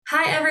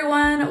Hi,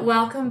 everyone.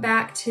 Welcome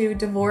back to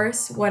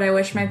Divorce What I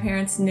Wish My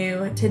Parents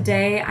Knew.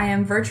 Today, I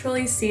am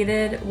virtually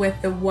seated with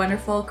the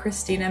wonderful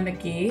Christina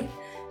McGhee.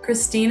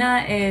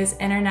 Christina is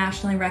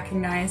internationally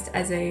recognized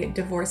as a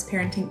divorce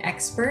parenting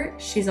expert.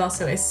 She's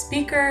also a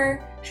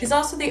speaker. She's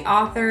also the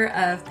author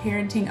of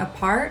Parenting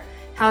Apart: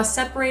 How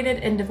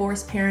Separated and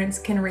Divorced Parents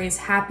Can Raise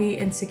Happy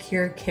and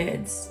Secure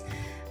Kids.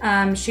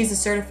 She's a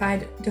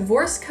certified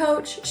divorce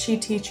coach. She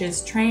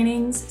teaches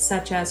trainings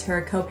such as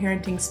her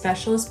co-parenting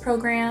specialist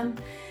program.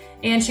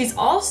 And she's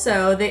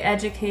also the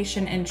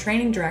education and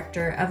training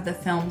director of the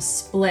film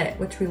Split,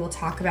 which we will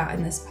talk about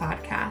in this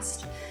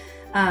podcast.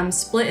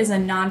 Split is a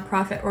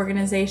nonprofit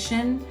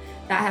organization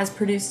that has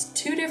produced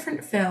two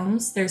different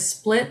films. There's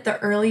Split, the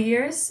early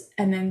years,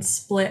 and then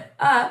Split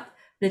Up,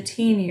 the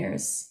teen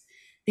years.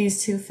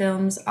 These two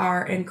films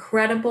are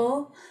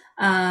incredible.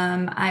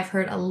 I've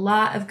heard a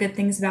lot of good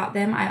things about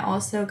them. I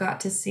also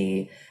got to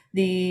see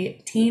the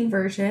teen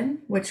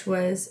version, which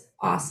was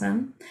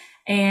awesome.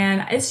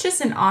 And it's just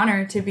an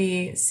honor to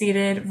be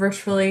seated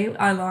virtually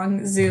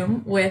along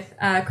Zoom with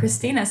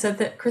Christina.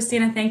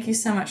 Christina, thank you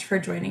so much for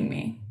joining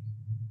me.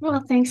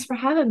 Well, thanks for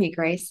having me,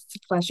 Grace. It's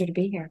a pleasure to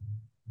be here.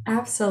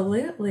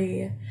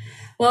 Absolutely.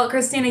 Well,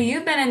 Christina,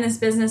 you've been in this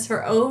business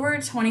for over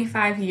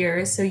 25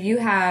 years, so you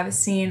have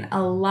seen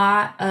a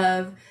lot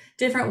of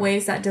different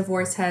ways that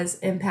divorce has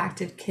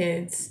impacted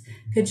kids.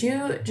 Could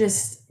you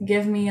just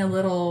give me a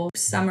little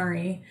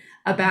summary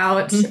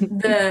about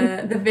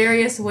the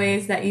various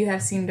ways that you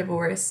have seen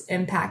divorce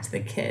impact the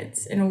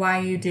kids and why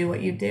you do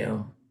what you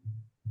do?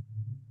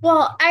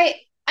 Well, I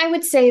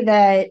would say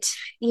that,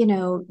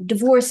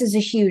 divorce is a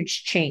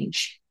huge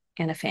change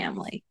in a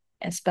family,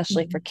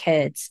 especially for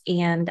kids.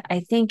 And I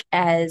think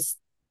as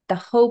the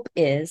hope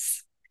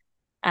is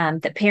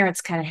that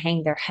parents kind of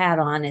hang their hat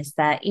on is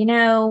that,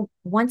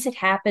 once it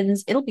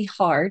happens, it'll be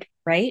hard,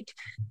 right?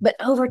 But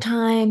over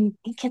time,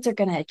 kids are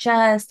going to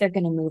adjust, they're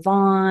going to move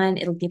on,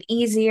 it'll get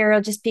easier,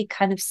 it'll just be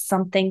kind of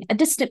something, a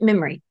distant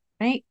memory,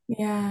 right?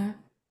 Yeah,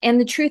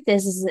 And the truth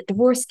is that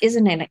divorce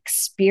isn't an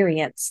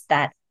experience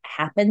that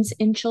happens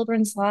in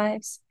children's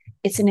lives.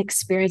 It's an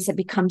experience that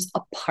becomes a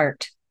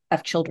part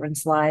of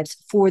children's lives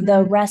for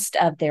the mhm, rest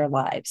of their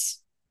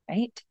lives,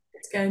 right?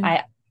 it's good.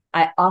 I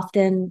I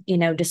often,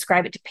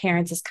 describe it to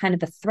parents as kind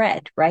of a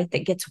thread, right,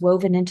 that gets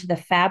woven into the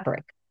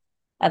fabric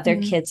of their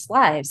Mhm. kids'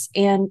 lives.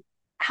 And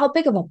how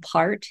big of a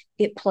part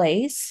it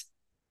plays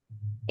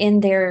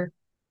in their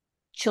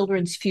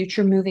children's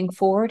future moving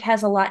forward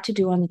has a lot to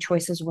do on the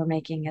choices we're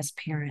making as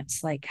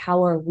parents. Like,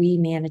 how are we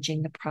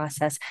managing the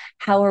process?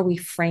 How are we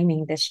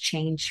framing this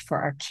change for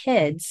our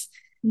kids?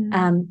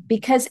 Mhm.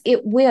 Because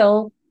it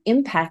will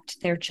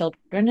impact their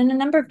children in a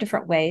number of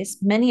different ways,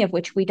 many of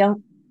which we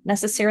don't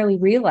necessarily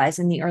realize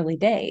in the early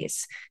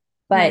days.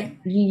 But Right.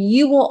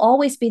 you will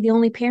always be the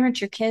only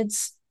parent your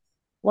kids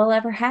will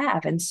ever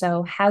have. And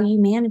so, how you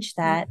manage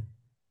Right. that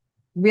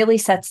really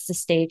sets the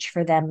stage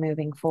for them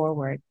moving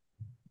forward.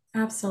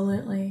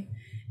 Absolutely.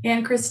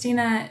 And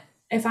Christina,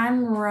 if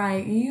I'm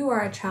right, you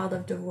are a child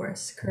of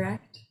divorce,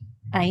 correct?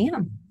 I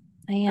am.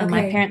 I am. My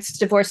Okay. parents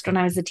divorced when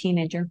I was a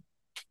teenager.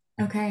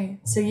 Okay.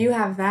 So you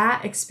have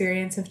that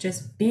experience of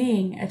just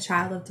being a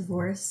child of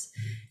divorce.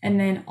 And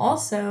then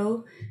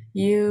also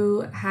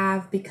you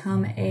have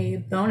become a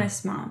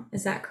bonus mom.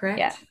 Is that Yeah.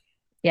 correct?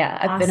 Yeah.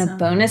 I've been a Awesome.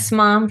 bonus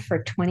mom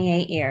for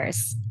 28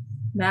 years.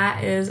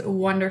 That is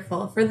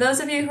wonderful. For those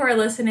of you who are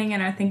listening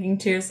and are thinking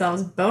to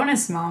yourselves,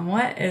 bonus mom,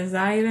 what does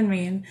that even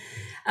mean?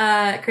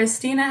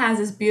 Christina has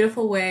this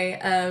beautiful way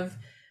of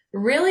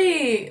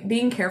really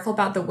being careful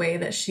about the way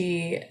that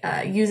she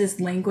uses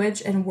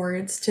language and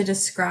words to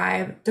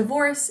describe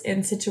divorce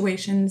in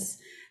situations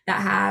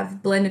that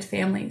have blended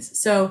families.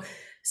 So,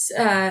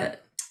 uh,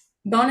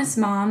 bonus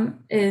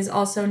mom is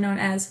also known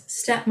as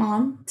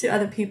stepmom to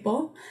other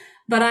people,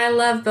 but I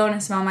love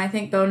bonus mom. I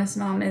think bonus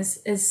mom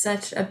is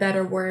such a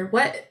better word.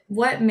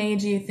 What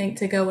made you think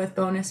to go with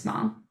bonus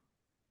mom?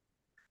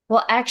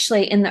 Well,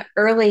 actually, in the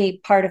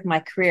early part of my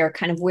career,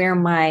 kind of where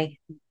my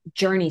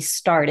journey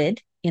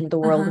started in the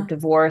world of Uh-huh.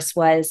 divorce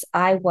was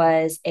I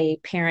was a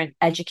parent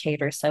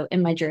educator. So,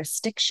 in my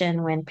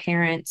jurisdiction, when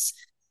parents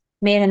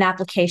made an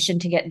application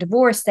to get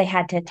divorced, they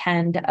had to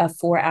attend a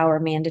 4 hour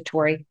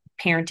mandatory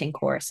parenting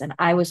course. And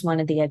I was one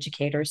of the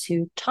educators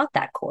who taught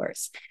that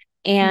course.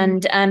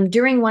 Mm. And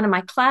during one of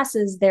my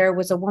classes, there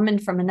was a woman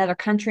from another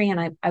country,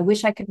 and I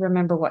wish I could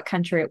remember what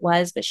country it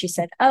was, but she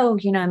said, "Oh,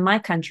 in my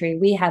country,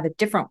 we have a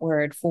different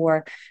word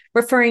for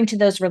referring to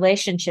those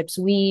relationships.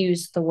 We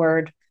use the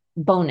word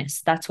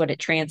bonus." That's what it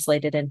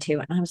translated into.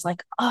 And I was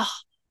like, "Oh,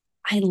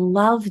 I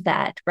love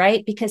that,"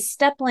 right? Because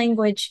step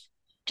language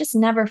just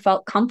never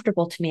felt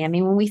comfortable to me. I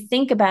mean, when we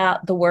think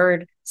about the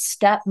word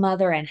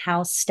stepmother and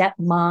how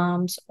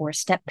stepmoms or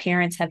step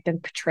parents have been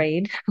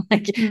portrayed,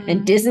 like in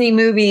Mm. Disney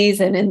movies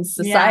and in Yeah,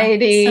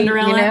 society,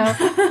 Cinderella.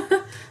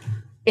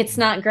 it's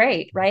not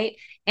great, right?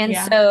 And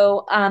Yeah.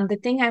 so the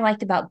thing I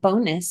liked about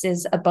bonus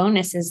is a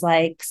bonus is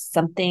like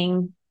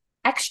something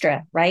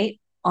extra, right?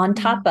 on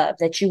top Mm. of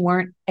that you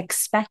weren't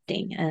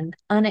expecting, an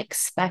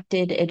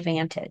unexpected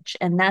advantage.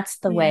 And that's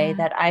the way Yeah.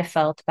 that I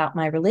felt about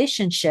my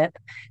relationship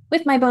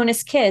with my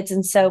bonus kids.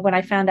 And so when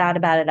I found out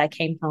about it, I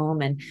came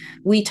home and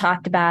we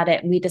talked about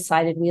it, and we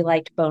decided we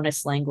liked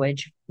bonus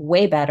language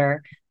way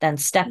better than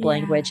step Yeah.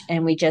 language.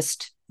 And we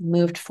just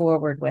moved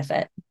forward with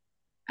it.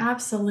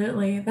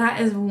 Absolutely.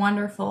 That is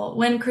wonderful.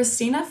 When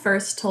Christina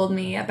first told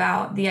me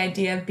about the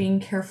idea of being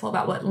careful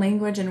about what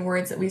language and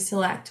words that we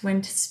select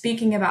when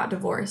speaking about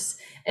divorce,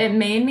 it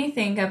made me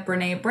think of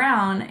Brene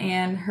Brown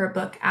and her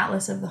book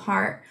Atlas of the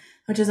Heart,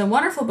 which is a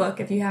wonderful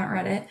book if you haven't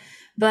read it.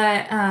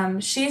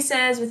 But she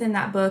says within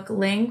that book,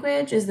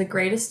 language is the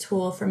greatest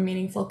tool for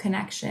meaningful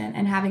connection,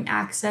 and having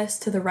access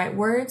to the right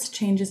words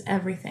changes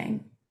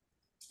everything.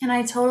 And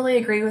I totally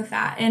agree with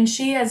that. And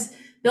she has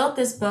built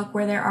this book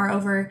where there are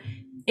over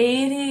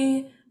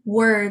 80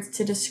 words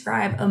to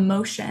describe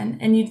emotion.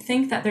 And you'd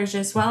think that there's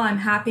just, well, I'm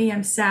happy,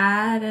 I'm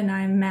sad, and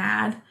I'm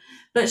mad.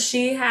 But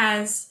she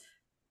has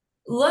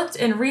looked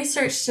and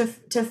researched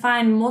to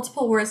find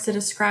multiple words to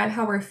describe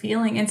how we're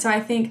feeling. And so I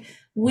think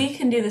we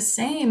can do the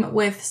same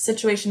with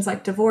situations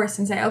like divorce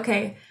and say,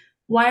 okay,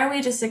 why are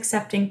we just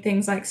accepting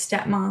things like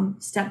stepmom,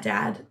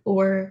 stepdad,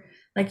 or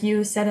like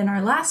you said in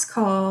our last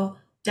call,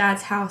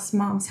 dad's house,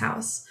 mom's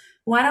house?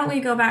 Why don't we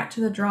go back to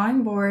the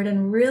drawing board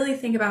and really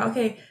think about,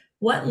 okay,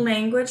 what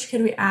language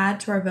could we add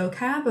to our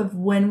vocab of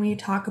when we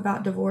talk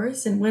about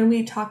divorce and when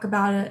we talk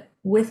about it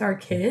with our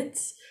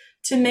kids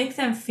to make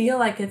them feel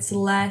like it's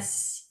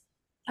less,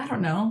 I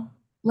don't know,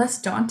 less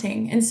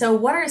daunting. And so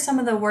what are some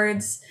of the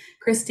words,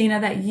 Christina,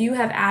 that you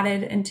have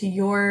added into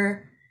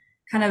your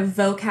kind of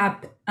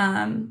vocab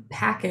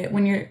packet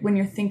when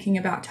you're thinking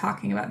about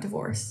talking about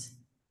divorce?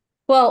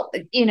 Well,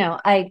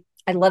 I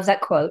love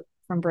that quote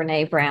from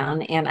Brene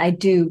Brown, and I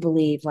do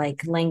believe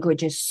like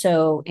language is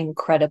so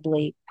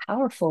incredibly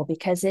powerful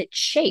because it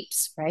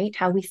shapes, right,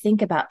 how we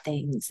think about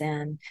things,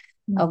 and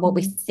what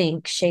we Mm-hmm.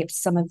 think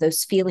shapes some of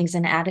those feelings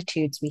and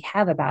attitudes we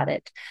have about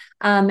it.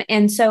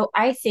 And so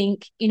I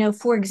think,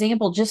 for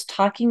example, just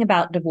talking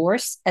about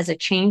divorce as a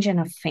change in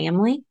a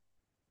family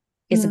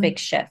is a big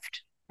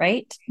shift,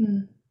 right?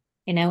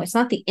 It's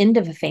not the end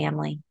of a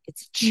family,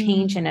 it's a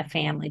change Mm-hmm. in a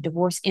family.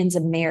 Divorce ends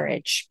a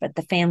marriage, but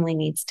the family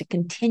needs to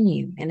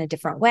continue in a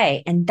different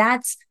way. And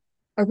that's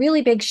a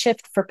really big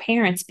shift for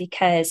parents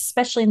because,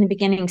 especially in the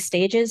beginning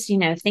stages,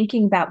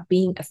 thinking about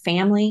being a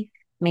family,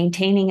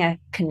 maintaining a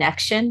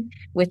connection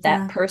with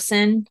that Yeah.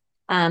 person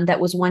that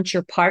was once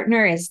your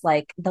partner is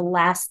like the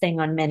last thing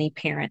on many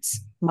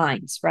parents'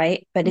 minds,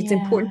 right? But it's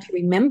important Yeah. to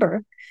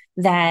remember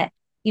that,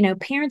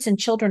 parents and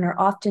children are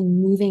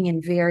often moving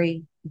in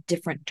very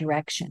different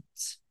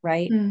directions,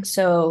 right? Mm.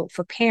 So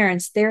for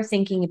parents, they're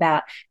thinking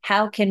about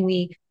how can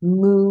we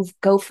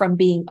go from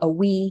being a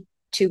we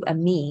to a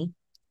me,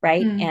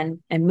 right? Mm.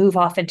 And move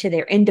off into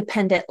their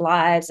independent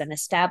lives and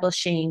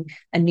establishing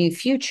a new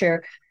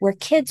future where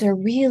kids are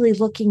really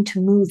looking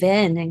to move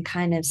in and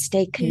kind of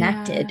stay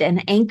connected Yeah.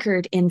 and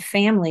anchored in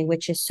family,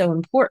 which is so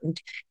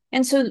important.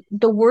 And so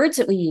the words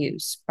that we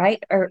use,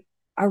 right, are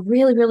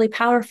really, really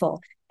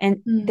powerful. And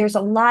Mm. there's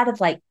a lot of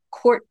like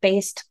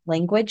court-based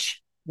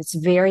language that's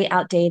very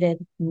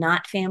outdated,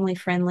 not family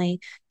friendly.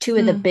 Two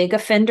of the Mm. big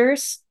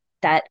offenders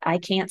that I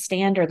can't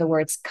stand are the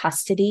words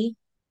custody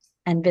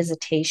and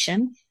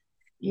visitation,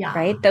 Yeah.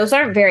 right? Those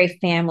aren't very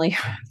family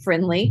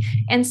friendly.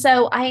 And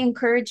so I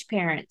encourage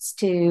parents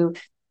to,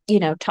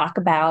 talk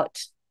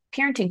about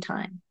parenting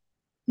time,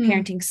 Mm.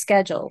 parenting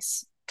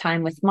schedules,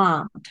 time with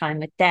mom, time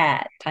with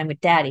dad, time with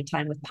daddy,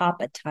 time with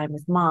papa, time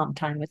with mom,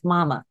 time with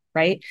mama,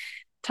 right?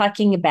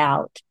 Talking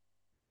about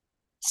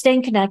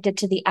staying connected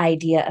to the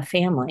idea of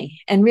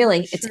family. And really,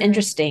 it's Sure.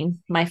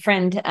 interesting. My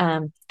friend,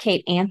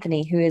 Kate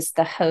Anthony, who is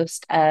the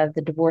host of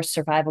the Divorce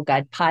Survival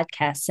Guide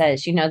podcast,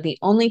 says, the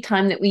only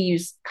time that we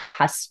use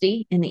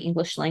custody in the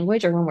English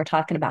language are when we're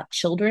talking about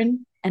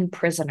children and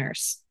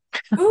prisoners.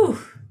 Ooh.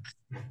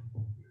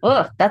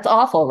 Oh, that's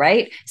awful,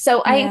 right?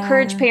 So I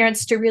encourage Yeah.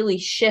 parents to really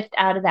shift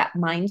out of that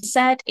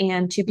mindset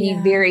and to be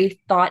Yeah. very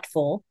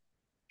thoughtful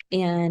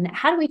in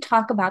how do we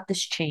talk about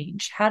this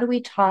change? How do we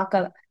talk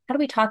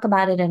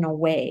about it in a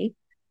way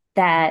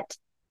that,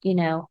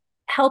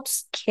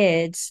 helps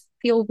kids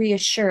feel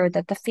reassured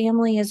that the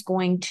family is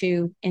going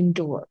to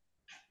endure.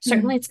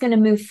 Certainly Mm. it's going to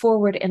move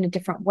forward in a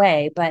different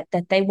way, but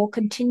that they will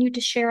continue to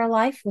share a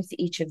life with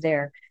each of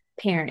their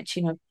parents.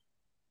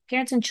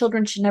 Parents and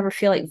children should never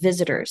feel like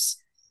visitors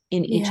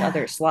in each Yeah.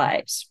 other's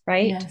lives,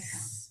 right?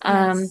 Yes.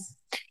 Um, Yes.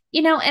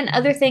 and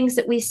other things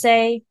that we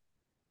say,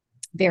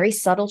 very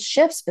subtle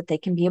shifts, but they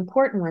can be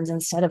important ones.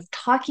 Instead of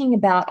talking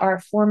about our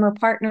former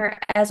partner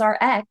as our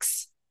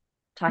ex,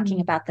 talking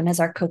Mm. about them as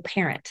our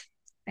co-parent,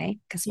 right?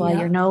 Because while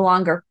you're Yep. no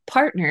longer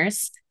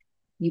partners,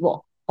 you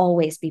will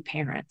always be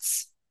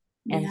parents.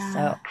 And Yeah.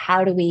 so,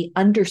 how do we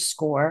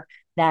underscore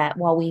that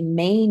while we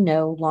may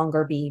no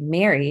longer be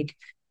married,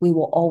 we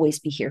will always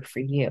be here for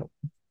you?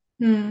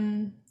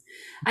 Hmm.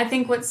 I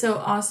think what's so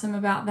awesome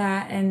about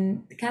that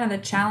and kind of the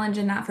challenge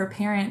in that for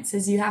parents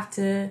is you have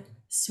to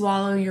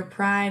swallow your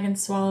pride and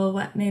swallow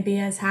what maybe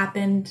has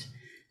happened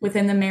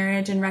within the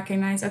marriage and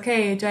recognize,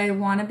 okay, do I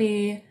want to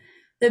be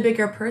the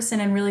bigger person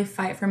and really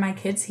fight for my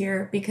kids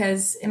here?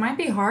 Because it might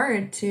be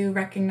hard to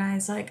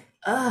recognize, like,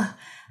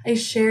 I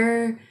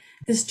share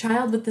this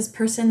child with this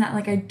person that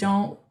like I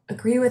don't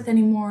agree with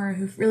anymore,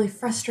 who really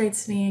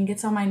frustrates me and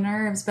gets on my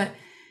nerves. But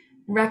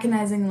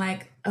recognizing,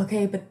 like,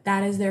 okay, but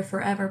that is their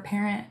forever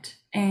parent,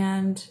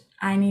 and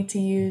I need to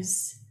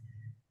use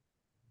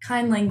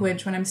kind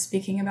language when I'm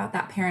speaking about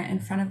that parent in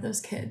front of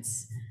those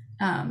kids.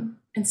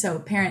 And so,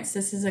 parents,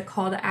 this is a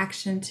call to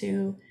action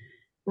to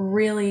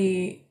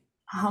really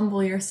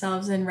humble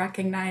yourselves and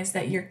recognize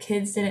that your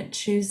kids didn't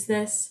choose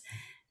this.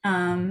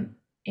 And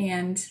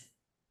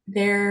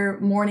they're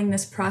mourning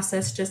this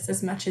process just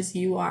as much as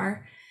you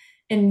are.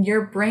 And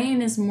your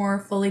brain is more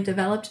fully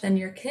developed than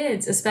your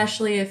kids,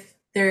 especially if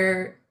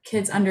they're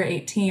kids under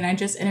 18. I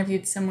just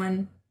interviewed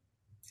someone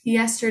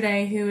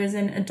yesterday who is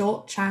an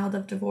adult child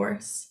of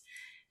divorce.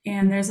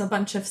 And there's a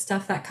bunch of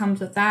stuff that comes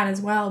with that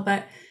as well.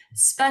 But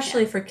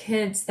especially for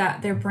kids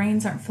that their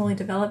brains aren't fully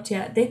developed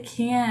yet,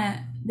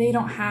 they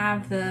don't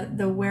have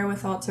the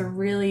wherewithal to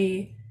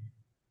really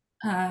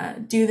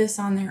do this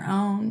on their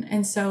own.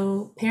 And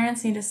so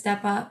parents need to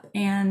step up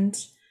and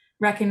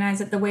recognize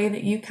that the way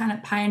that you kind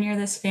of pioneer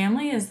this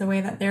family is the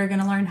way that they're going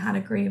to learn how to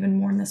grieve and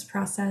mourn this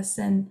process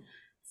and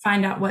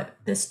find out what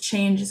this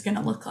change is going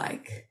to look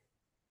like.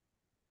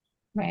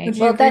 Right. Would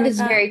you Well, agree that with is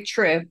that? very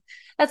true.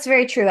 That's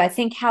very true. I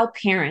think how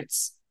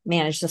parents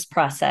manage this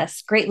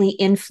process greatly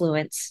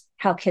influence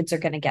how kids are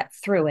going to get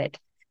through it.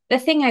 The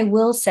thing I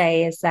will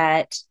say is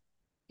that,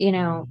 you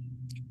know,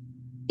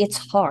 it's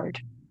hard,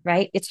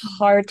 right? It's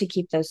hard to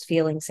keep those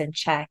feelings in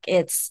check.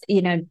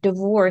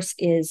 Divorce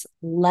is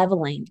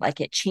leveling, like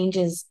it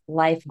changes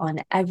life on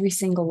every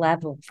single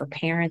level for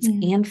parents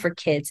Mm. and for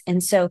kids.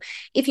 And so,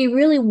 if you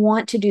really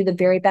want to do the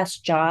very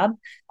best job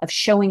of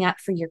showing up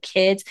for your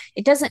kids,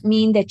 it doesn't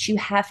mean that you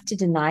have to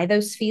deny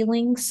those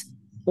feelings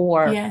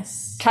or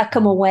Yes. tuck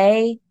them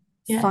away.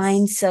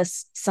 Find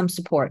Yes. some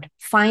support.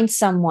 Find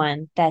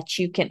someone that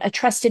you can, a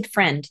trusted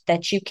friend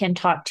that you can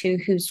talk to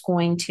who's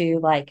going to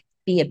like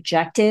be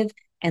objective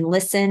and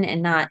listen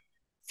and not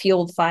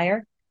fuel the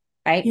fire,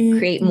 right?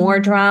 Create more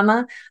Mm.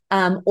 drama,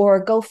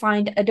 or go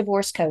find a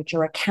divorce coach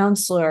or a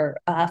counselor,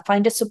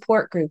 find a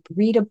support group,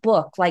 read a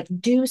book, like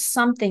do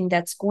something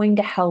that's going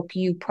to help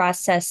you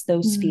process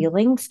those Mm.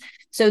 feelings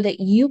so that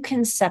you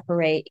can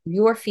separate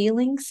your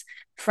feelings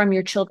from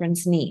your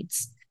children's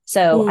needs.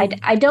 So Ooh.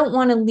 I don't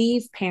want to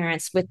leave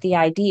parents with the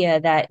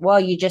idea that, well,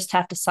 you just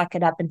have to suck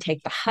it up and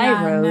take the high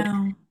Yeah, road.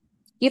 no.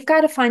 You've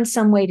got to find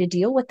some way to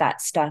deal with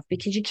that stuff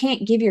because you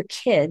can't give your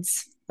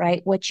kids,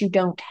 right, what you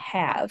don't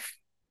have.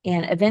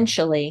 And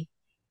eventually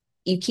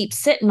you keep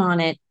sitting on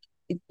it,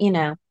 you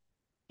know,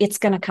 it's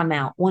going to come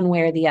out one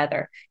way or the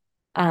other.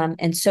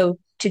 And so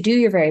to do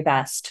your very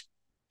best,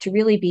 to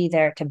really be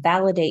there, to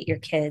validate your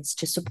kids,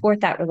 to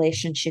support that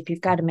relationship, you've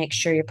got to make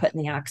sure you're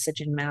putting the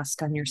oxygen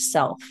mask on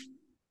yourself.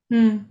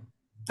 Mm.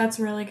 That's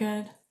really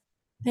good.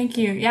 Thank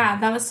you. Yeah,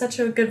 that was such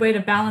a good way to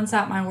balance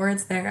out my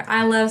words there.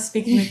 I love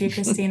speaking with you,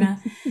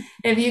 Christina.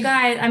 If you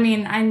guys, I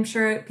mean, I'm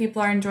sure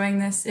people are enjoying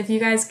this. If you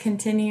guys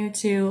continue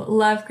to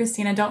love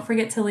Christina, don't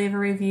forget to leave a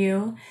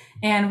review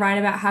and write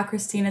about how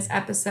Christina's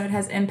episode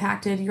has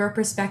impacted your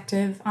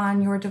perspective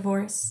on your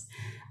divorce.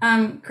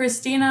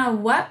 Christina,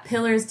 what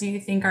pillars do you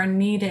think are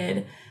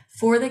needed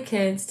for the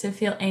kids to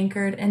feel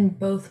anchored in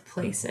both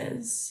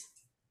places?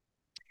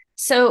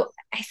 So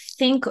I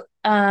think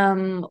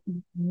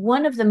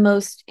one of the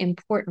most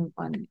important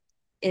ones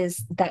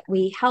is that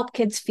we help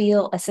kids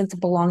feel a sense of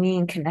belonging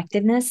and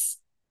connectedness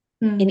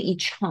in Mm.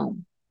 each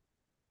home,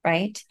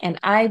 right? And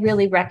I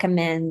really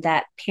recommend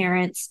that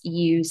parents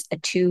use a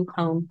two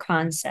home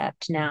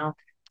concept. Now,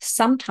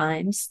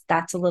 sometimes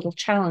that's a little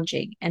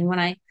challenging. And when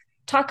I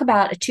talk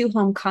about a two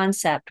home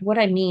concept, what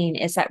I mean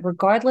is that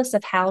regardless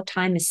of how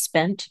time is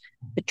spent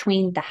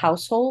between the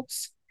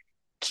households,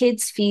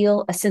 kids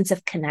feel a sense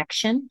of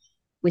connection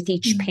with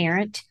each Mm.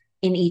 parent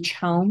in each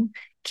home.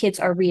 Kids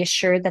are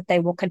reassured that they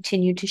will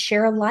continue to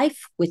share a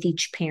life with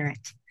each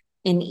parent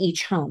in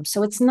each home.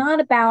 So it's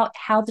not about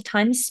how the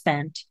time is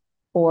spent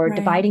or Right.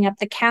 dividing up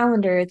the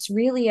calendar. It's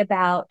really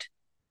about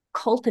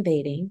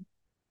cultivating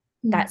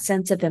Mm. that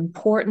sense of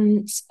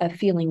importance, of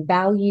feeling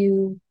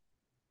value,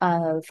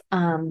 of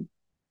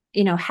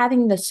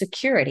having the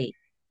security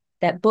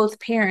that both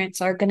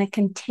parents are going to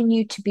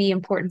continue to be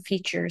important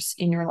features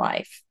in your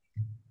life.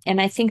 And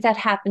I think that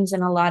happens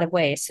in a lot of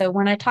ways. So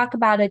when I talk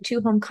about a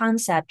two home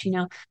concept,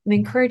 I'm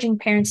encouraging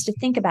parents to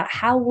think about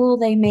how will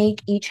they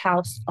make each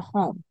house a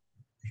home?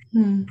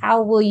 Mm.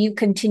 How will you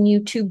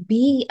continue to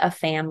be a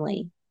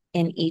family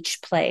in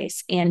each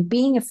place? And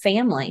being a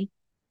family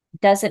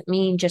doesn't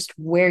mean just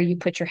where you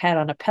put your head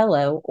on a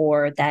pillow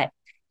or that,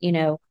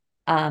 you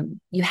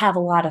have a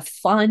lot of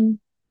fun.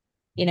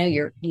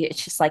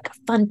 It's just like a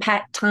fun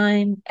packed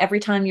time every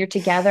time you're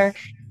together.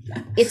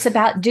 It's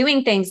about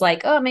doing things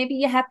like, oh, maybe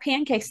you have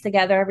pancakes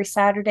together every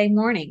Saturday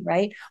morning,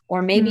 right?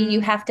 Or maybe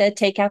you Mm, have to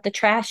take out the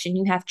trash and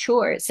you have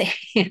chores.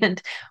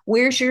 And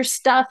where's your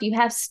stuff? You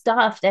have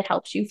stuff that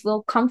helps you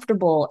feel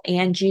comfortable,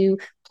 and you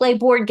play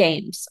board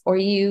games, or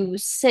you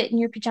sit in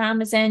your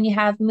pajamas and you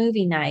have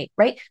movie night,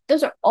 right?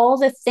 Those are all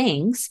the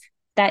things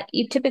that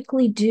you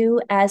typically do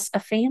as a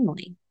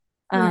family.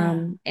 yeah.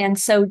 And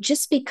so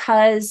just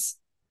because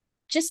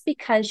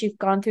you've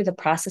gone through the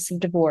process of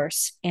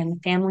divorce and the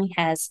family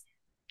has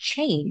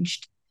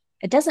changed,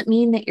 it doesn't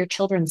mean that your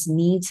children's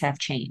needs have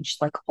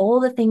changed. Like all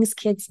the things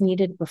kids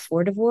needed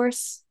before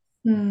divorce,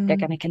 they're Mm,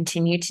 going to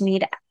continue to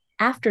need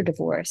after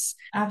divorce.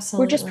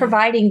 We're just absolutely.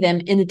 providing them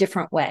in a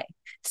different way.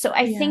 So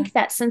I Yeah. think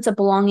that sense of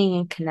belonging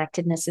and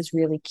connectedness is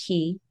really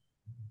key.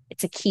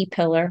 It's a key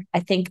pillar. I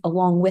think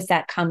along with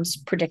that comes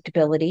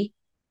predictability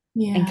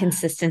and Yeah.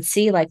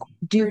 consistency. Like,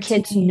 do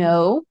kids Routine.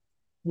 know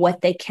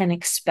what they can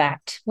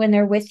expect when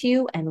they're with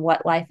you and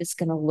what life is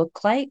going to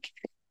look like?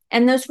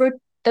 And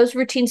those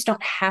routines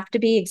don't have to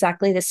be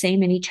exactly the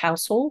same in each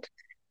household.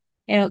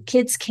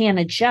 Kids can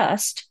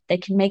adjust. They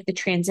can make the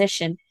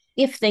transition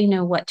if they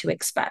know what to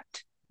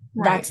expect.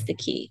 Right. That's the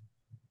key.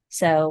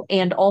 So,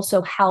 and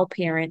also how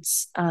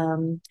parents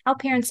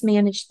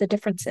manage the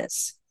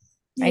differences,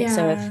 right?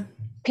 So if Yeah.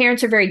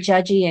 parents are very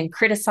judgy and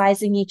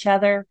criticizing each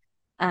other,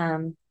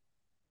 um,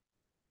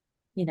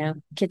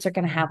 kids are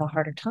going to have a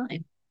harder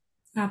time.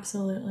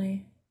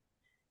 Absolutely.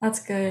 That's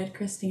good,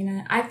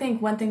 Christina. I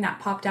think one thing that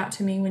popped out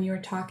to me when you were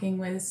talking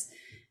was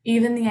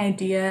even the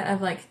idea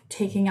of like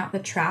taking out the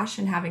trash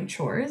and having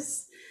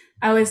chores.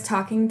 I was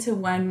talking to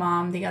one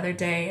mom the other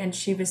day, and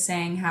she was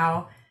saying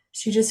how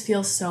she just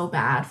feels so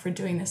bad for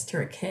doing this to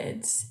her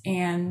kids.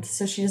 And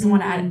so she doesn't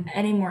want to add Mm,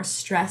 any more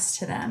stress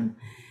to them.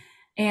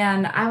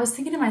 And I was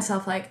thinking to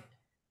myself, like,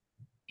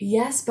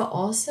 yes, but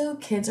also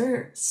kids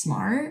are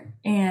smart.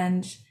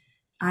 And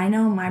I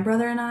know my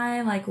brother and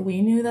I, like,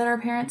 we knew that our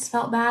parents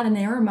felt bad, and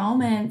there were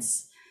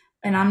moments,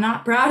 and I'm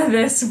not proud of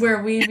this,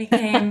 where we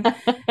became,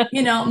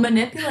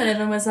 manipulative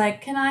and was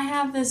like, can I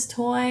have this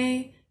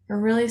toy? We're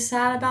really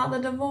sad about the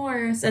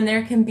divorce. And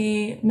there can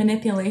be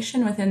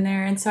manipulation within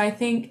there. And so I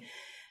think,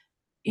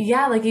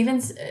 yeah, like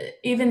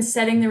even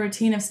setting the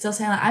routine of still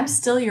saying, like, I'm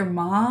still your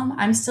mom,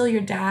 I'm still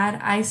your dad,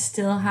 I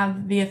still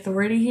have the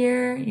authority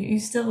here, you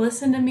still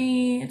listen to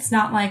me. It's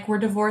not like we're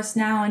divorced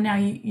now and now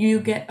you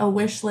get a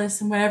wish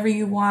list and whatever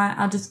you want,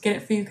 I'll just get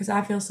it for you because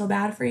I feel so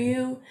bad for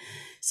you.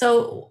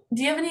 So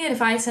do you have any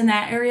advice in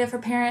that area for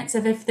parents,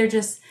 if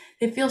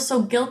they feel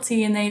so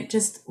guilty and they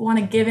just want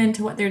to give in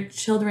to what their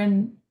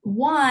children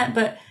want,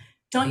 but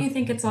don't you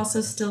think it's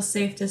also still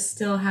safe to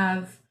still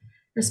have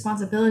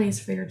responsibilities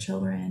for your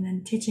children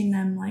and teaching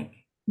them like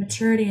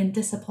maturity and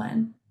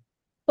discipline?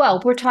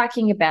 well, we're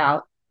talking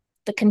about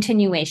the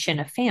continuation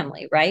of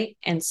family, right?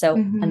 And so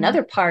Mm-hmm.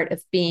 another part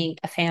of being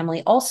a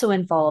family also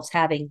involves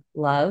having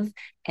love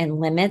and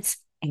limits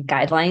and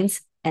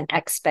guidelines and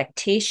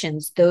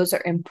expectations. Those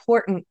are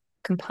important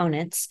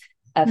components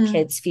of Mm.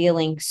 kids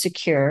feeling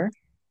secure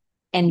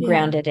and Yeah.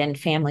 grounded in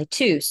family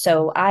too.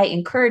 So I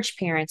encourage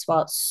parents,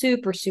 while it's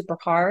super, super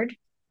hard,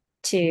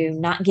 to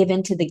not give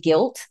into the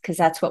guilt, because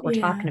that's what we're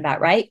Yeah. talking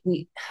about, right?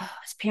 We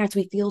as parents,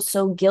 we feel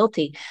so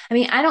guilty. I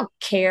mean, I don't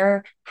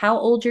care how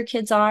old your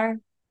kids are.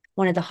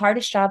 One of the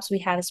hardest jobs we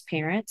have as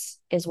parents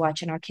is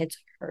watching our kids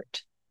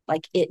hurt.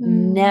 Like, it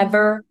Mm.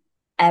 never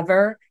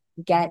ever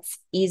gets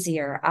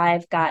easier.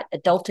 I've got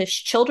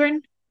adultish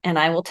children, and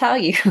I will tell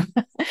you,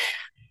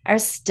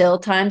 there's still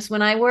times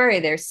when I worry.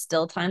 There's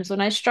still times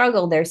when I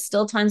struggle. There's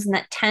still times when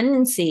that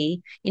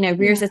tendency,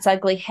 rears Yeah. its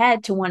ugly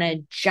head to want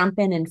to jump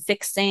in and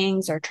fix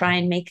things or try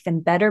and make them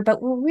better.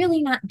 But we're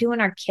really not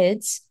doing our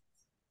kids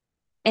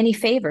any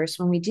favors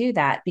when we do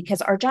that,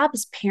 because our job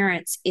as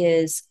parents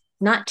is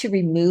not to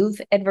remove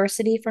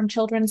adversity from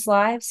children's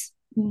lives,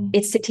 Mm.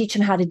 it's to teach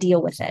them how to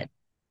deal with it.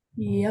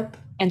 Yep.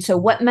 And so,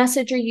 what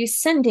message are you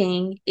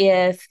sending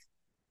if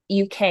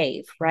you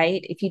cave,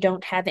 right? If you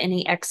don't have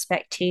any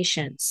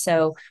expectations?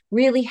 So,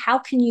 really, how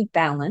can you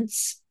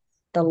balance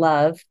the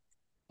love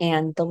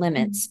and the Mm.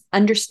 limits,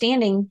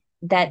 understanding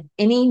that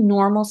any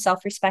normal,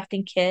 self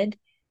respecting kid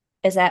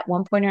is at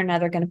one point or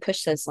another going to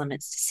push those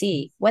limits to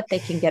see what they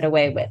can get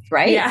away with,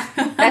 right? Yeah.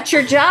 That's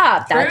your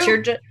job. That's your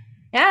True. job.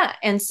 Yeah.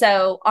 And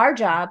so, our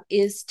job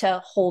is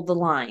to hold the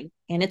line.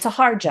 And it's a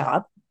hard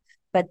job,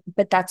 but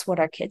that's what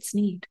our kids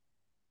need.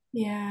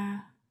 Yeah.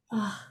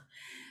 Ugh.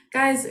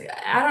 Guys,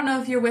 I don't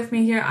know if you're with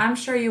me here. I'm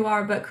sure you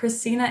are, but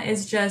Christina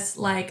is just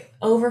like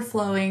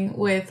overflowing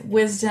with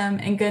wisdom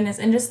and goodness,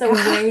 and just the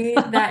way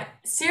that,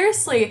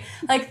 seriously,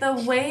 like the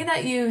way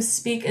that you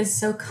speak is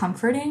so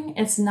comforting.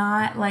 It's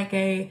not like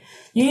you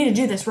need to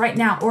do this right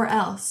now or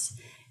else.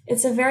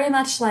 It's a very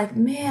much like,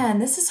 man,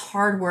 this is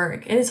hard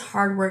work. It is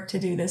hard work to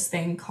do this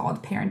thing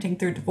called parenting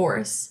through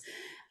divorce.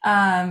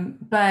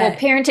 Well, But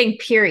parenting,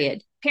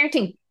 period.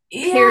 Parenting,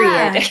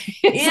 period, yeah,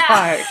 is yeah.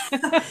 hard.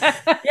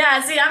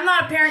 Yeah, see, I'm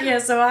not a parent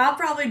yet, so I'll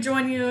probably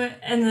join you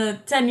in the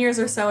 10 years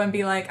or so and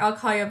be like, I'll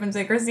call you up and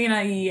say,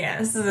 Christina,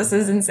 yes, this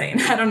is insane.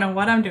 I don't know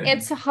what I'm doing.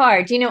 It's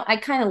hard. I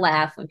kind of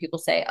laugh when people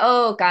say,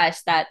 oh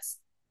gosh, that's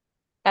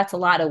that's a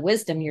lot of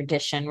wisdom you're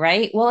dishing,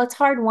 right? Well, it's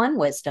hard won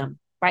wisdom,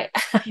 right?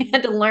 I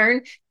had to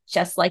learn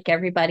just like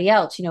everybody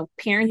else.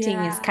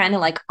 Parenting is Yeah. kind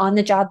of like on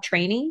the job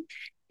training.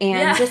 And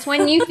Yeah. just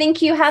when you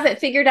think you have it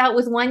figured out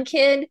with one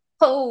kid,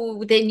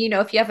 oh, then,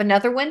 if you have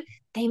another one,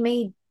 they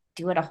may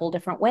do it a whole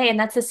different way. And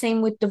that's the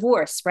same with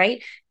divorce,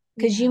 right?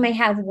 Because you Yeah. may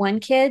have one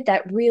kid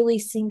that really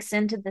sinks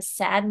into the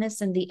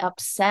sadness and the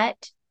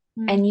upset.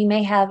 And Mm. you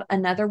may have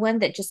another one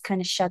that just kind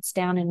of shuts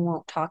down and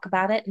won't talk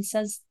about it and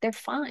says they're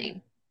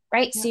fine,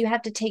 right? So Yep. you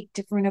have to take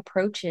different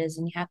approaches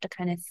and you have to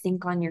kind of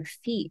think on your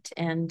feet.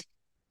 And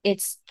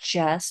it's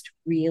just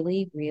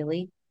really,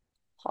 really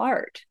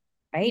hard,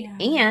 right?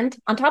 Yeah. And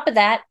on top of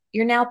that,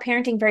 you're now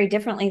parenting very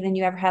differently than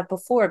you ever have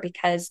before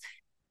because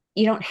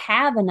you don't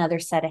have another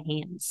set of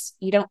hands.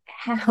 You don't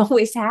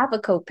always have a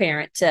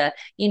co-parent to,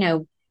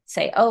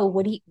 say, oh,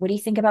 what do you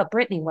think about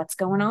Brittany? What's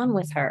going on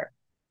with her?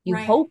 You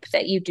Right. hope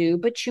that you do,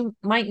 but you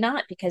might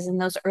not, because in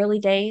those early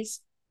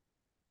days,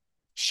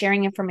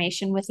 sharing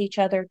information with each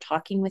other,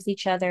 talking with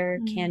each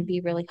other can Mm.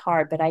 be really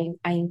hard. But I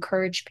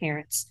encourage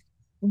parents.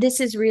 This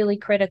is really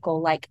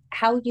critical. Like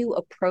how you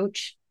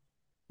approach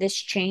this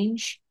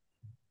change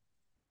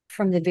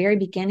from the very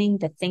beginning,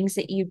 the things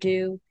that you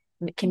do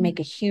can Mm. make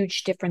a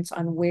huge difference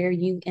on where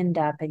you end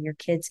up and your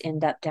kids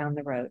end up down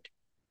the road.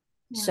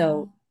 So,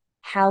 Wow.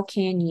 how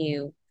can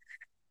you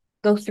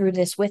go through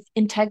this with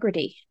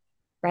integrity,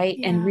 right?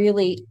 And Yeah.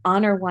 really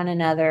honor one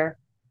another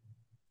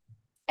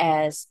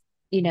as,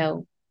 you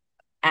know,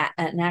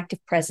 an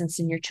active presence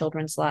in your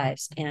children's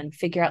lives and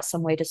figure out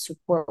some way to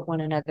support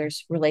one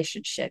another's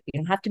relationship. You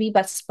don't have to be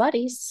best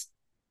buddies,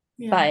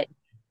 Yeah. but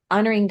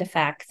honoring the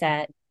fact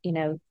that,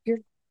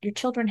 your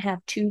children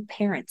have two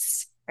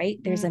parents, right?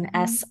 There's an Mm-hmm.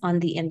 S on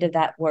the end of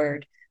that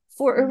word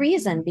for a Mm-hmm.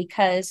 reason,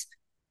 because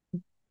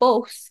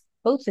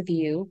both of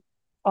you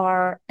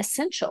are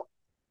essential.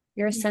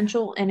 You're Yeah.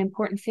 essential and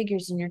important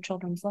figures in your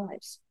children's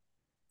lives.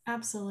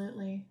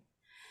 Absolutely.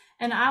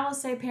 And I will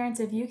say, parents,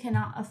 if you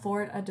cannot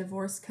afford a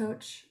divorce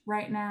coach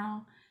right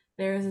now,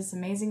 there is this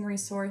amazing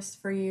resource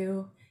for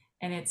you,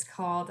 and it's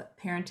called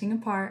Parenting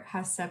Apart: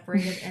 How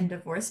Separated and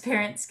Divorced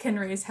Parents Can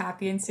Raise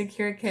Happy and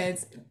Secure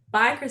Kids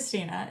by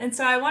Christina. And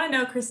so I want to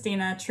know,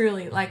 Christina,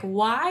 truly, like,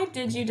 why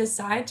did you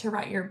decide to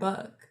write your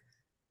book?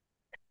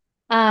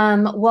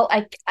 Well,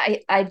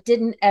 I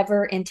didn't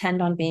ever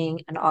intend on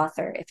being an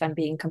author, if I'm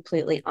being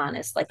completely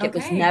honest. Like it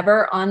was Okay.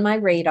 never on my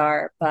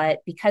radar, but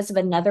because of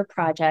another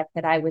project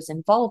that I was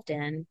involved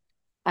in,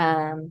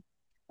 um,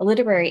 a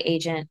literary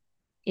agent,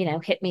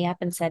 hit me up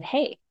and said,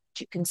 "Hey, would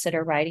you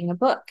consider writing a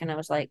book?" And I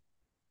was like,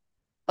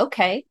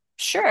 okay,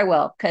 sure I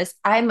will, because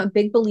I'm a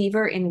big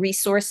believer in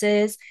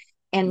resources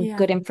and Yeah.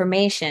 good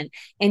information.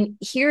 And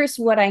here's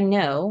what I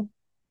know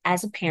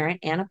as a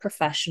parent and a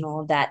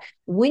professional, that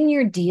when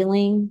you're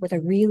dealing with a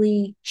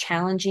really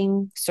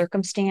challenging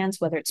circumstance,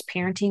 whether it's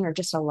parenting or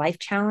just a life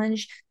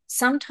challenge,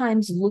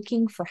 sometimes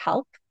looking for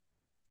help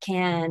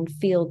can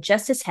feel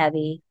just as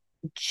heavy,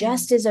 Mm.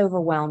 just as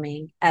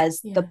overwhelming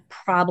as Yeah. the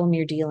problem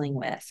you're dealing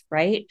with,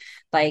 right?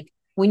 Like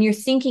when you're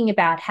thinking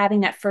about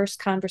having that first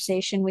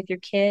conversation with your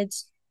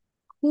kids,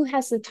 who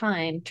has the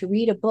time to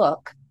read a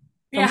book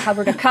from Yeah.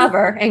 cover to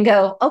cover and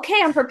go,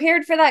 okay, I'm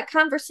prepared for that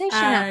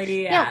conversation now? You know,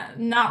 Yeah.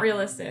 Not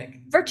realistic.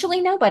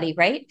 virtually nobody,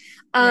 right?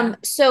 Yeah.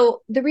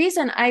 So the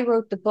reason I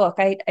wrote the book,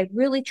 I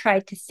really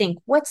tried to think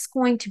what's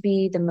going to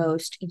be the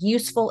most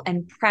useful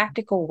and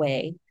practical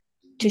way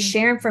to Mm.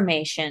 share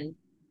information,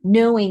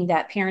 knowing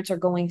that parents are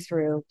going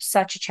through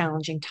such a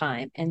challenging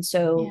time. And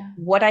so Yeah.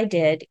 what I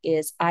did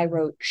is I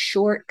wrote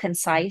short,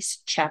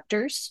 concise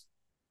chapters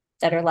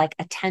that are like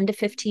a 10 to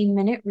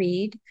 15-minute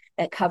read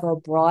that cover a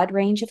broad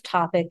range of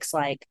topics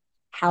like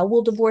how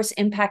will divorce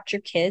impact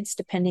your kids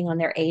depending on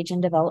their age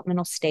and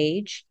developmental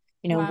stage?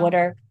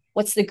 Wow.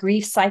 What's the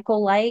grief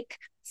cycle like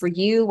for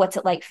you? What's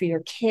it like for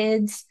your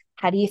kids?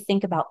 How do you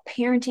think about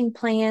parenting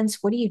plans?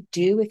 What do you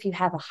do if you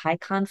have a high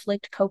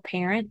conflict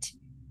co-parent?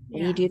 What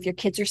do you Yeah. do if your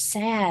kids are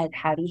sad?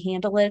 How do you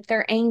handle it if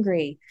they're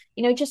angry?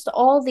 Just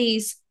all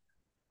these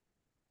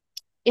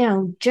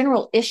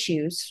general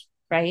issues,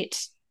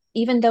 right?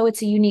 Even though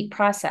it's a unique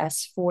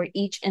process for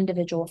each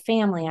individual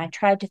family, I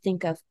tried to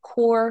think of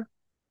core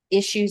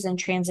issues and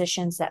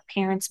transitions that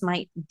parents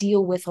might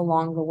deal with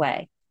along the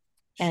way.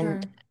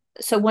 And Sure.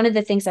 so one of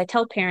the things I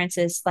tell parents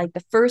is like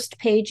the first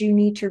page you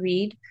need to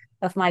read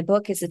of my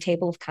book is the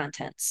table of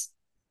contents.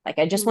 Like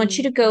I just want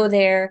you Ooh, to go yeah.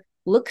 there,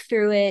 look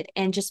through it,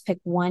 and just pick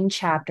one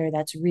chapter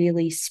that's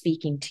really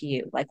speaking to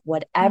you. Like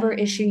whatever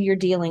issue Mm. you're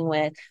dealing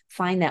with,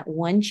 find that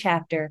one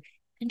chapter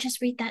and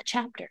just read that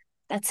chapter.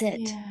 That's it,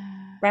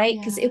 Yeah. right?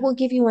 Because it Yeah. will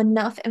give you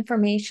enough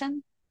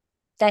information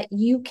that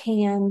you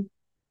can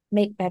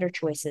make better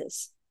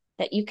choices,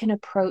 that you can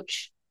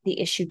approach the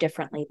issue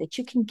differently, that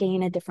you can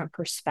gain a different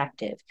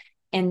perspective.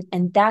 And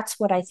that's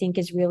what I think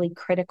is really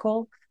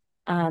critical,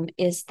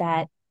 is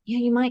that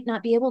you might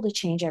not be able to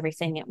change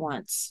everything at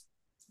once,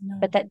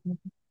 but No. that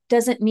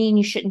doesn't mean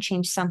you shouldn't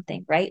change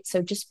something, right?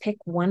 So just pick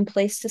one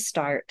place to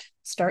start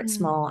Mm.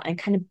 small, and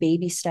kind of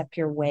baby step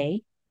your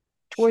way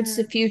towards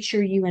the Sure.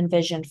 future you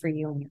envision for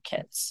you and your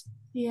kids.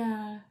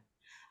 Yeah.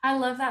 I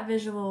love that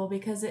visual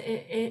because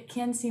it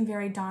can seem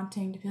very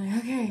daunting to be like,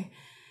 okay,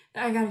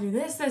 I got to do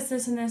this, this,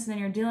 this, and this, and then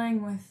you're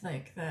dealing with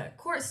like the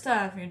court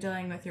stuff, and you're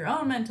dealing with your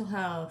own mental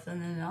health,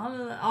 and then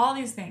all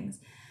these things.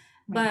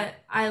 Right. But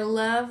I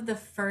love the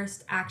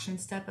first action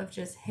step of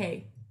just,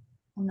 hey,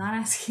 I'm not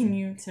asking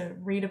you to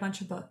read a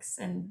bunch of books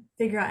and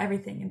figure out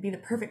everything and be the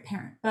perfect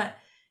parent, but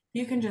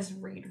you can just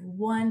read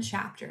one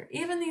chapter.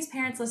 Even these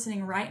parents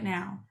listening right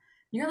now,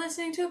 you're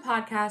listening to a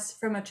podcast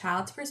from a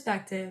child's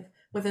perspective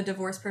with a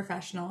divorce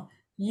professional.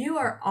 You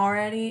are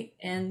already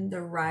in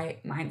the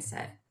right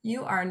mindset.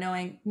 You are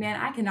knowing,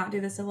 man, I cannot do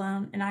this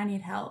alone and I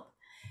need help.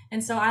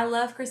 And so I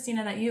love,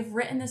 Christina, that you've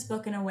written this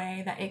book in a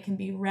way that it can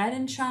be read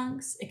in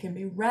chunks, it can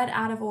be read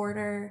out of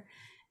order,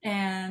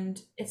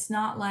 and it's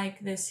not like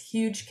this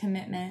huge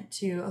commitment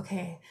to,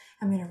 okay,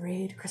 I'm going to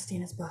read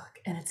Christina's book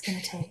and it's going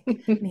to take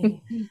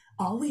me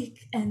all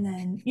week. And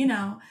then,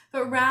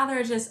 but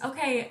rather just,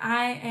 okay,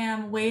 I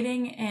am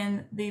waiting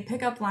in the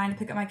pickup line to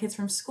pick up my kids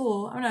from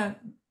school. I'm going to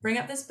bring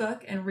up this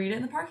book and read it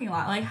in the parking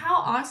lot. Like, how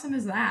awesome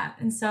is that?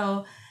 And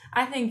so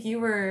I think you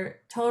were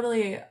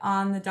totally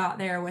on the dot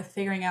there with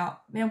figuring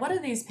out, man, what do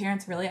these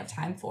parents really have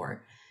time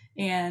for?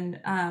 And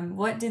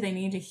what do they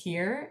need to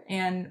hear?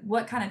 And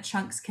what kind of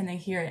chunks can they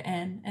hear it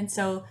in? And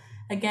so,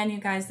 again, you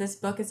guys, this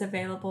book is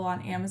available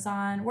on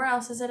Amazon. Where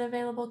else is it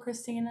available,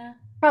 Christina?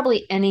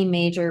 Probably any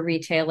major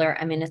retailer.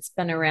 I mean, it's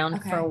been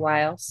around for a Okay.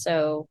 while,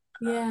 so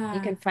you Yeah.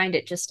 can find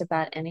it just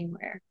about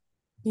anywhere.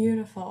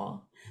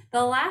 Beautiful.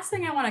 The last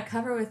thing I want to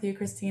cover with you,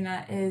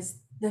 Christina, is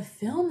the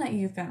film that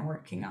you've been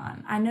working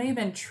on. I know you've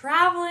been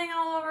traveling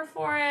all over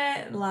for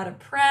it, a lot of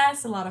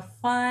press, a lot of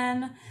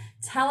fun.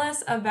 Tell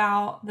us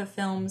about the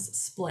film's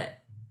Split.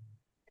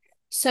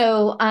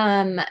 So,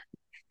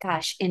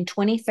 gosh, in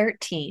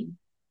 2013,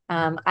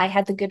 I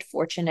had the good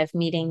fortune of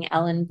meeting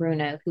Ellen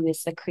Bruno, who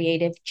is the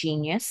creative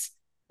genius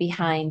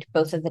behind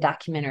both of the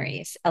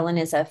documentaries. Ellen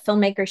is a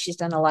filmmaker. She's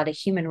done a lot of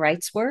human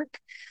rights work.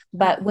 Oh,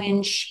 But when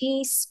cool.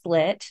 she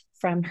split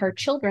from her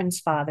children's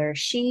father,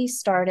 she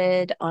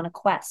started on a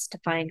quest to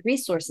find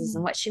resources.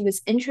 And Mm, what she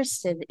was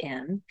interested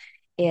in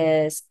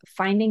is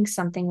finding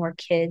something where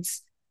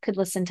kids could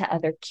listen to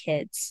other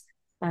kids,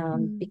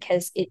 mm,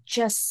 because it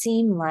just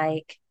seemed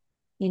like,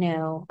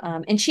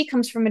 and she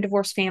comes from a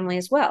divorced family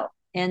as well.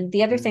 And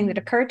the other thing that mm.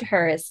 occurred to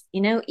her is,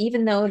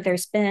 even though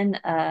there's been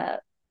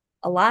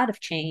a lot of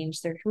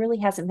change, there really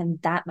hasn't been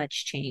that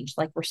much change.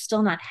 Like we're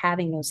still not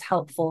having those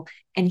helpful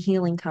and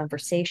healing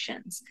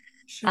conversations.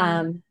 Sure.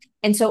 Um,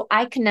 and so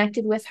I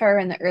connected with her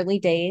in the early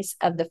days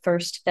of the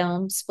first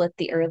film, Split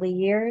the Early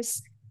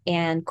Years,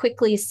 and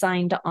quickly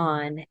signed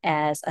on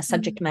as a Mm,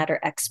 subject matter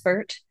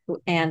expert.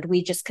 And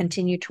we just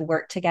continued to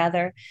work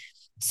together.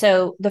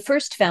 So the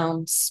first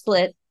film,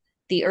 Split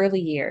the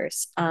Early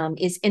Years,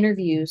 is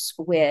interviews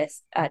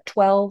with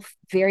 12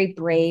 very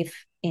brave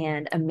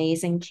and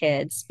amazing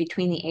kids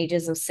between the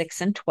ages of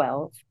 6 and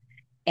 12.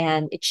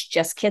 And it's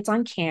just kids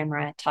on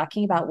camera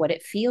talking about what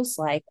it feels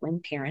like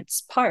when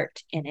parents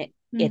part. And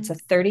it's a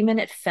mm.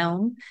 30-minute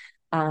film.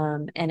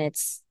 And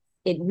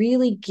it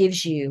really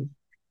gives you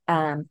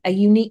a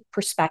unique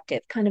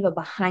perspective, kind of a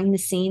behind the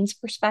scenes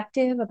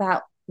perspective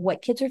about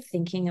what kids are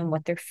thinking and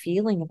what they're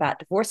feeling about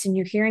divorce. And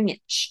you're hearing it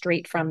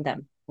straight from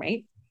them,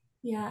 right?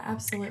 Yeah,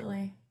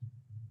 absolutely.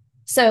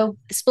 So,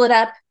 Split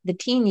Up, the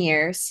teen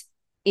years,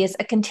 is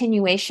a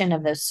continuation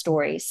of those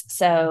stories.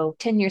 So,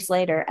 10 years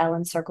later,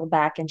 Ellen circled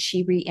back and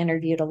she re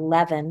interviewed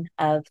 11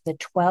 of the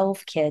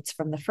 12 kids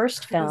from the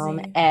first film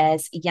Crazy.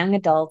 as young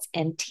adults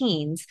and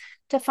teens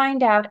to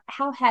find out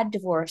how had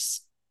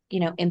divorce,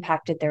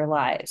 impacted their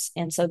lives.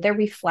 And so they're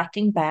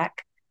reflecting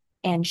back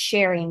and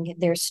sharing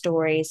their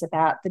stories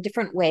about the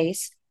different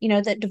ways,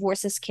 that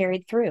divorce is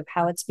carried through,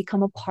 how it's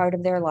become a part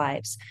of their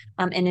lives.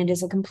 And it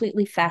is a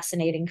completely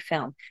fascinating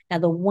film. Now,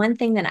 the one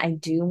thing that I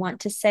do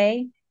want to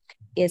say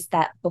is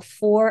that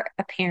before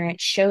a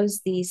parent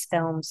shows these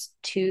films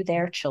to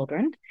their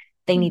children,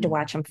 they need to Hmm.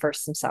 watch them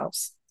first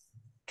themselves,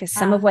 because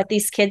some of Ah. what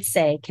these kids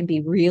say can be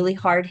really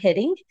hard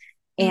hitting.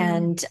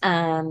 Mm. And,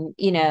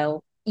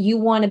 you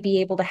want to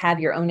be able to have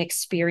your own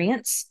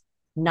experience,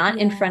 not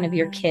in front of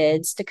your Yeah.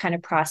 kids, to kind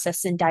of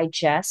process and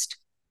digest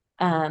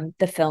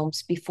the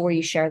films before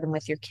you share them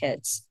with your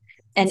kids.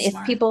 And That's if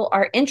smart. people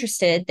are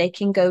interested, they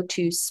can go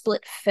to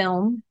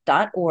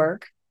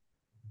splitfilm.org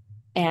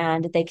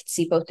and they can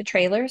see both the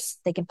trailers.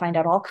 They can find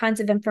out all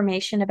kinds of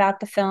information about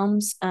the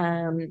films.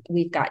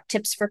 We've got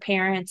tips for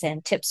parents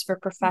and tips for Yeah.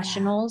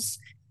 professionals.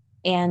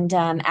 And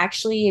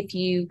actually, if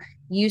you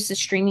use the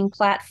streaming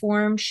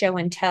platform Show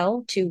and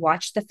Tell to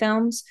watch the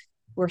films,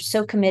 we're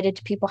so committed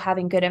to people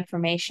having good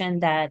information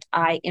that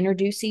I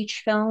introduce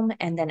each film.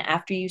 And then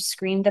after you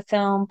screen the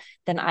film,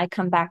 then I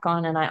come back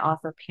on and I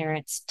offer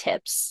parents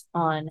tips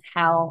on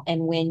how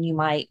and when you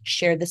might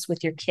share this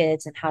with your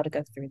kids and how to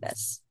go through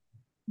this.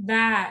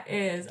 That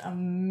is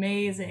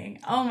amazing.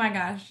 Oh my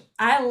gosh.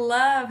 I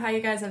love how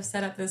you guys have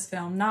set up this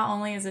film. Not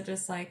only is it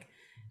just like,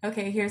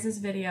 okay, here's this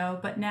video,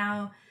 but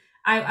now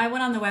I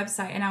went on the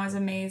website and I was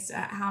amazed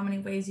at how many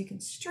ways you can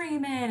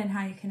stream it and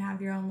how you can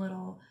have your own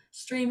little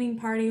streaming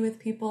party with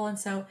people. And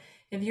so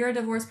if you're a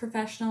divorce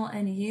professional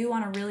and you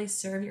want to really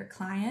serve your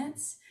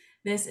clients,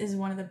 this is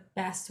one of the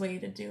best way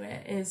to do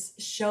it, is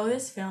show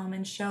this film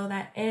and show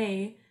that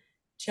A,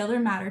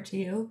 children matter to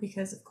you,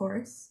 because of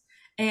course,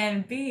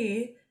 and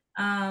B,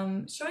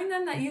 showing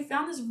them that you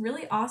found this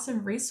really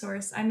awesome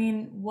resource. I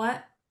mean,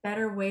 what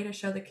better way to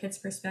show the kids'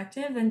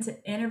 perspective than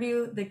to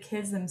interview the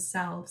kids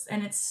themselves?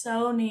 And it's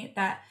so neat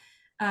that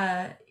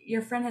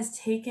your friend has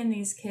taken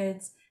these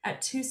kids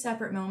at two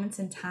separate moments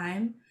in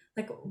time.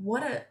 Like,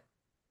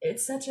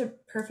 it's such a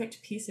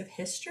perfect piece of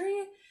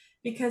history,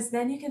 because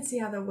then you can see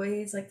how the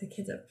ways like the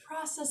kids have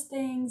processed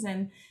things.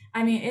 And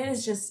I mean,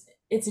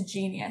 it's a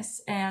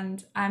genius,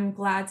 and I'm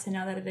glad to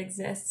know that it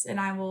exists, and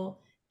I will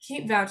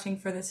keep vouching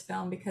for this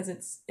film because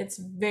it's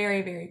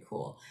very, very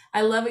cool.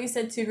 I love what you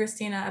said too,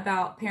 Christina,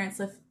 about parents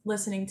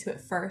listening to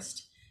it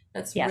first.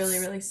 That's really,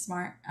 Yes. really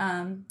smart.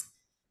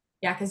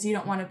 Yeah, because you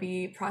don't want to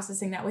be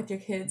processing that with your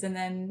kids, and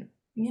then,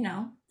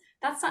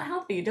 that's not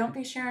healthy. Don't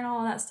be sharing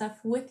all that stuff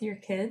with your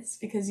kids,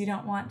 because you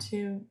don't want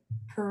to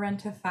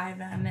parentify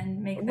them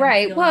and make them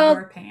Right. feel Well,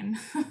 your pain.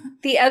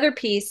 the other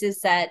piece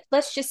is that,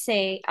 let's just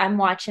say I'm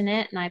watching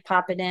it and I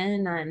pop it in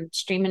and I'm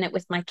streaming it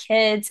with my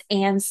kids,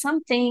 and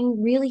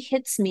something really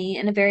hits me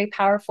in a very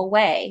powerful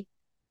way.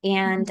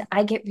 And Mhm.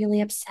 I get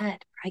really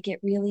upset. I get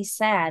really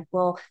sad.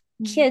 Well,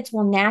 Mhm. kids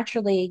will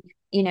naturally,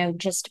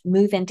 just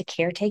move into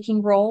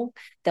caretaking role.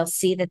 They'll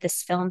see that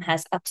this film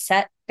has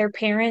upset their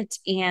parent.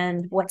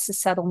 And what's the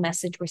subtle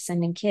message we're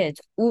sending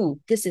kids? Ooh,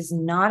 this is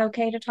not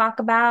okay to talk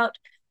about.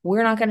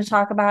 We're not going to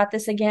talk about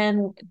this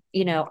again.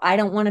 I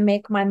don't want to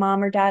make my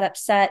mom or dad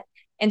upset.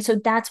 And so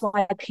that's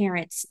why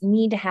parents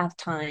need to have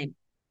time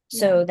Yeah,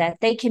 so that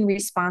they can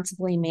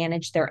responsibly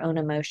manage their own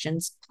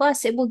emotions.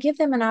 Plus, it will give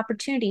them an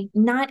opportunity.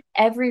 Not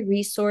every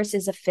resource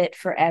is a fit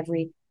for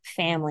every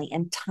family,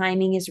 and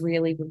timing is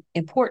really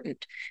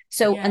important.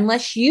 So,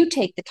 unless yes, you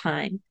take the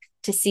time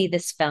to see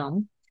this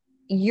film,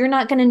 you're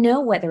not going to know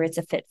whether it's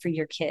a fit for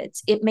your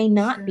kids. It may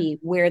not true. be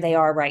where they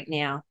are right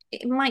now.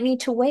 It might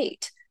need to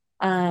wait,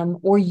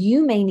 or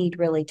you may need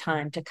really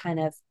time to kind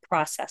of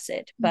process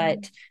it.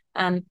 But Mhm.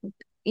 um,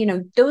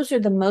 those are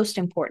the most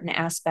important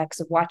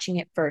aspects of watching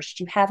it first.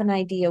 You have an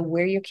idea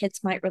where your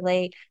kids might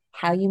relate,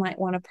 how you might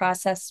want to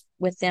process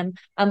with them.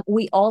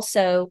 We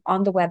also,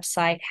 on the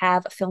website,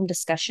 have a film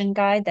discussion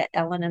guide that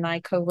Ellen and I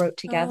co-wrote Oh,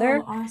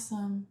 together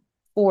awesome.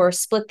 for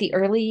Split the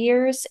Early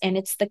Years, and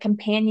it's the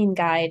companion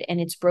guide, and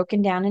it's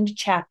broken down into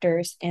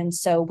chapters. And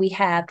so we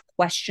have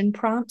question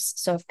prompts.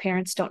 So if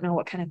parents don't know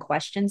what kind of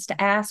questions to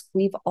ask,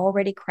 we've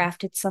already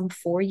crafted some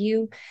for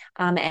you.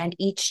 And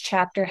each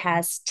chapter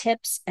has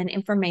tips and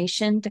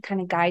information to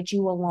kind of guide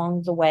you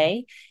along the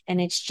way.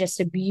 And it's just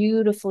a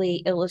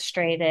beautifully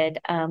illustrated.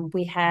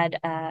 We had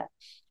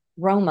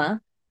Roma,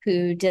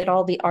 who did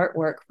all the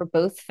artwork for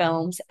both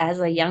films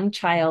as a young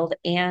child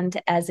and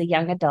as a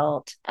young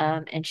adult.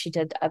 And she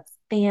did a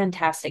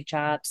fantastic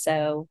job.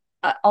 So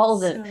all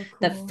So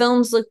the cool.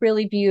 films look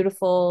really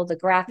beautiful, the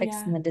graphics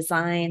Yeah, and the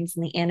designs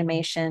and the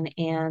animation,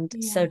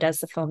 and so yeah. does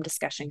the film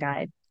discussion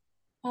guide.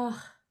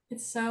 Oh,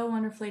 it's so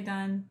wonderfully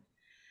done.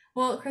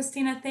 Well,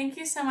 Christina, thank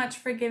you so much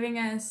for giving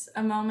us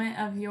a moment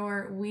of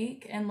your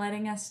week and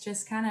letting us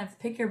just kind of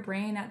pick your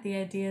brain at the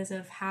ideas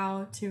of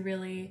how to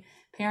really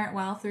parent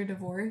well through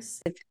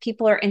divorce. If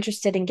people are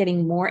interested in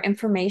getting more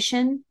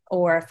information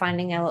or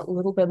finding out a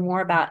little bit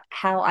more about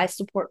how I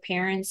support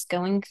parents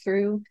going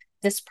through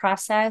this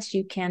process,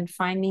 you can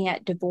find me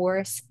at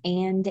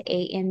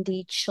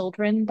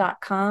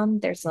divorceandandchildren.com.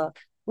 There's a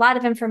lot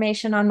of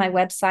information on my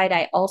website.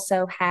 I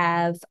also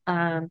have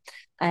an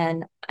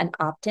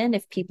opt-in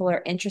if people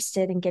are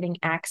interested in getting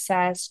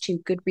access to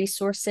good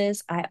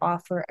resources. I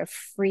offer a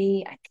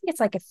free, I think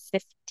it's like a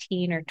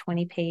 15 or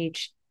 20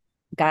 page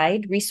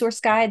resource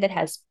guide that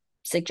has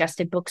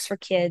suggested books for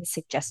kids,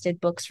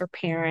 suggested books for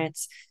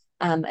parents,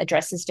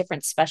 addresses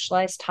different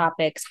specialized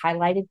topics,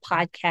 highlighted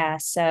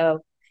podcasts.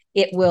 So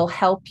it will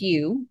help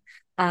you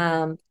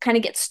kind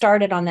of get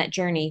started on that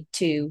journey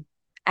to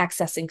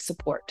accessing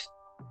support.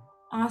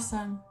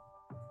 Awesome.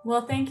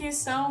 Well, thank you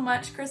so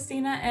much,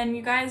 Christina. And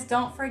you guys,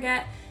 don't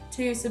forget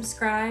to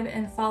subscribe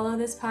and follow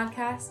this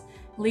podcast.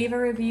 Leave a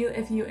review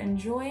if you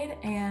enjoyed,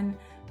 and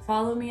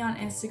follow me on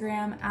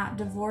Instagram at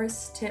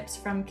Divorce Tips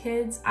from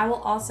Kids. I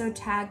will also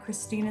tag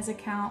Christina's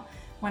account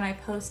when I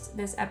post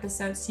this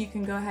episode, so you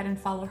can go ahead and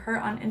follow her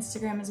on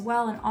Instagram as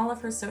well, and all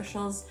of her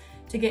socials,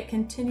 to get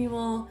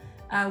continual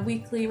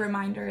weekly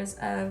reminders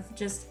of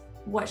just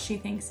what she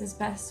thinks is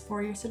best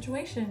for your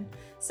situation.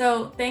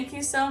 So thank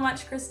you so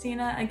much,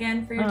 Christina,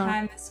 again for your Oh,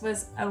 time. This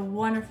was a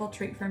wonderful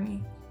treat for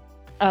me.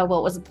 well,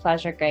 it was a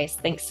pleasure, Grace.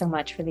 Thanks so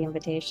much for the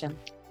invitation.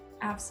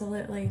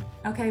 Absolutely.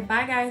 Okay,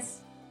 bye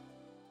guys.